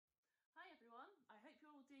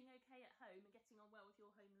home and getting on well with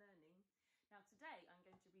your home learning. Now today I'm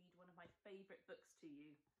going to read one of my favourite books to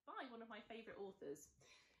you by one of my favourite authors.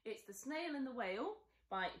 It's The Snail and the Whale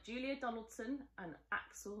by Julia Donaldson and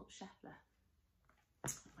Axel Scheffler.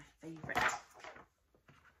 My favourite.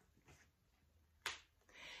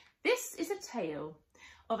 This is a tale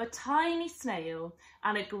of a tiny snail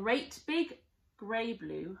and a great big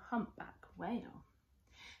grey-blue humpback whale.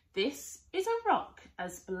 This is a rock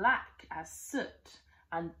as black as soot,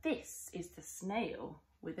 and this is the snail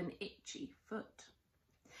with an itchy foot.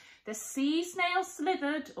 The sea snail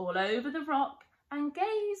slithered all over the rock and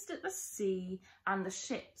gazed at the sea and the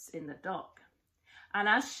ships in the dock. And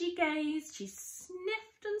as she gazed, she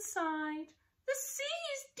sniffed and sighed. The sea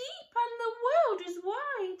is deep and the world is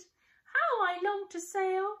wide. How I long to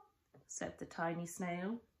sail, said the tiny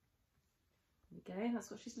snail. There we go,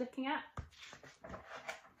 that's what she's looking at.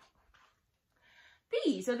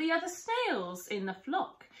 These are the other snails in the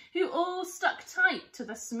flock, who all stuck tight to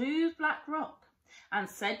the smooth black rock, and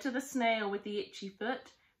said to the snail with the itchy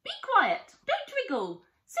foot, "Be quiet, don't wriggle,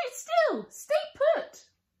 sit still, stay put."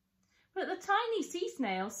 But the tiny sea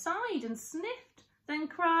snail sighed and sniffed, then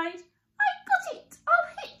cried, "I've got it,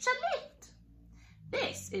 I'll hitch a lift."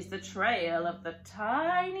 This is the trail of the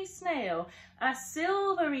tiny snail, a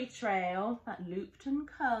silvery trail that looped and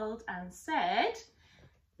curled and said,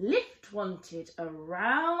 "Lift wanted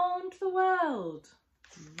around the world."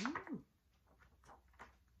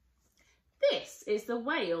 This is the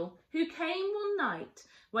whale who came one night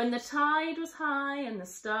when the tide was high and the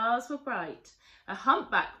stars were bright, a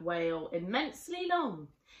humpback whale immensely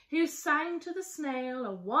long, who sang to the snail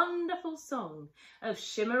a wonderful song of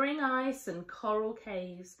shimmering ice and coral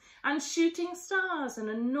caves and shooting stars and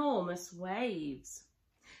enormous waves.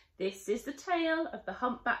 This is the tale of the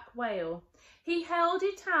humpback whale. He held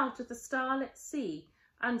it out of the starlit sea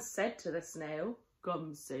and said to the snail,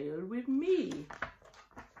 "Come sail with me."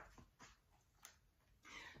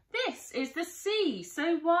 This is the sea,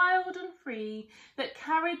 so wild and free, that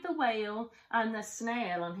carried the whale and the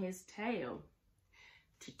snail on his tail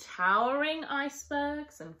to towering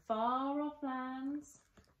icebergs and far-off lands,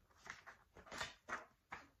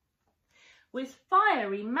 with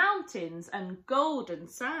fiery mountains and golden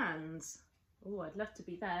sands. Oh, I'd love to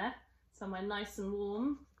be there, somewhere nice and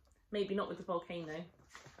warm, maybe not with the volcano.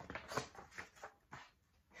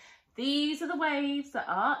 These are the waves that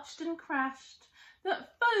arched and crashed,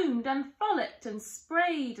 that foamed and frolicked and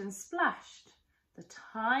sprayed and splashed the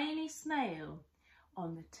tiny snail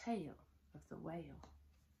on the tail of the whale.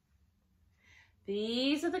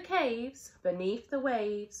 These are the caves beneath the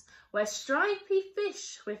waves, where stripy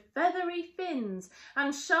fish with feathery fins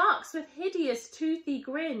and sharks with hideous toothy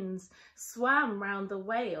grins swam round the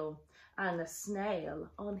whale and the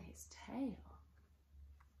snail on his tail.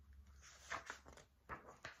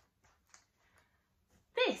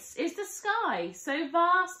 This is the sky, so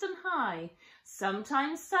vast and high,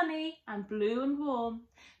 sometimes sunny and blue and warm,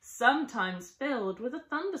 sometimes filled with a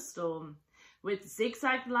thunderstorm, with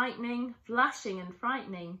zigzag lightning flashing and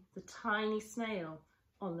frightening the tiny snail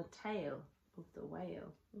on the tail of the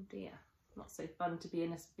whale. Oh dear, not so fun to be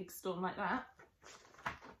in a big storm like that.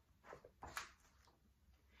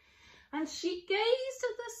 And she gazed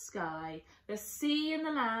at the sky, the sea and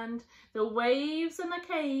the land, the waves and the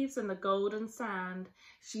caves and the golden sand.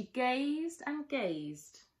 She gazed and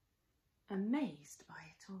gazed, amazed by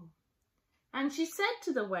it all. And she said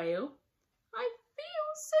to the whale, "I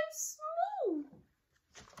feel so small."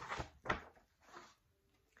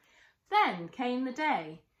 Then came the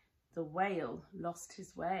day the whale lost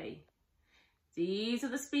his way. These are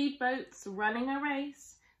the speedboats running a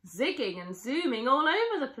race, zigging and zooming all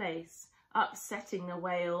over the place, upsetting the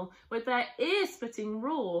whale with their ear-splitting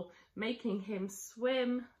roar, making him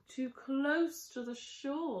swim too close to the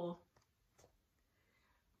shore.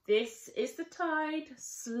 This is the tide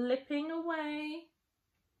slipping away.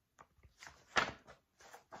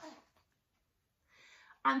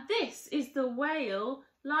 And this is the whale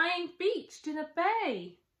lying beached in a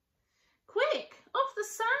bay. "Quick, off the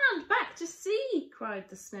sand, back to sea," cried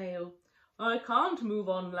the snail. "I can't move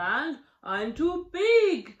on land, I'm too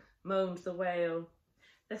big," moaned the whale.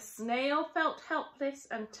 The snail felt helpless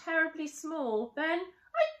and terribly small. Then,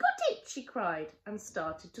 "I've got it," she cried, and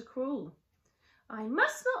started to crawl. "I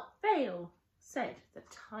must not fail," said the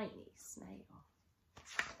tiny snail.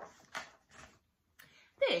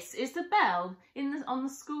 This is the bell on the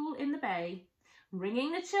school in the bay,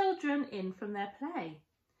 ringing the children in from their play.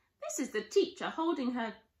 This is the teacher holding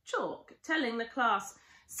her chalk, telling the class,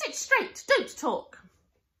 "Sit straight, don't talk."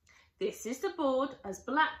 This is the board as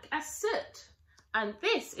black as soot, and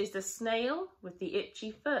this is the snail with the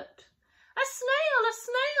itchy foot. A A snail, a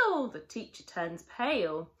snail! The teacher turns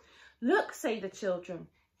pale. Look, say the children,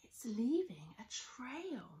 it's leaving a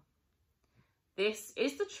trail. This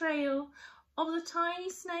is the trail of the tiny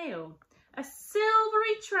snail, a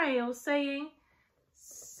silvery trail saying,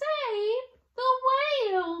 save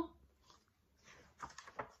the whale.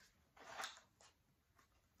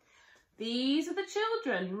 These are the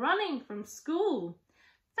children running from school,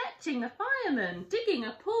 fetching the fireman, digging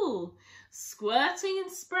a pool, squirting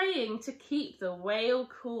and spraying to keep the whale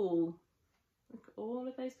cool. Look at all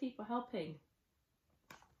of those people helping.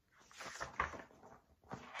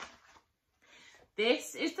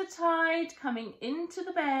 This is the tide coming into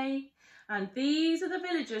the bay, and these are the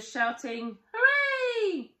villagers shouting,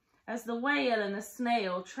 hooray! As the whale and the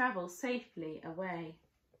snail travel safely away.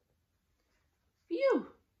 Phew!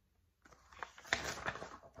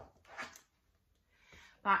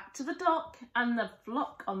 Back to the dock and the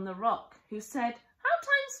flock on the rock, who said, how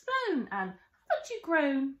time's flown, and haven't you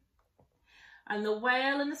grown? And the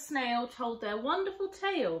whale and the snail told their wonderful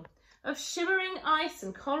tale of shimmering ice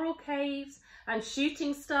and coral caves, and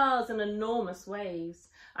shooting stars and enormous waves,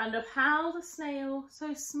 and of how the snail,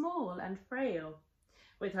 so small and frail,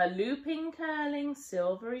 with her looping, curling,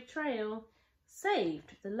 silvery trail,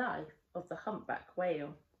 saved the life of the humpback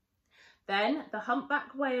whale. Then the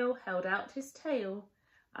humpback whale held out his tail,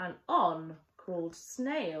 and on crawled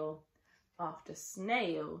snail after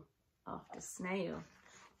snail after snail.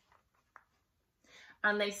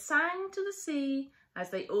 And they sang to the sea as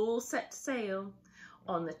they all set sail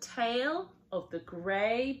on the tail of the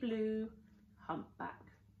grey-blue humpback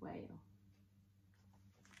whale.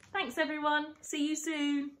 Thanks everyone, see you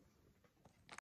soon.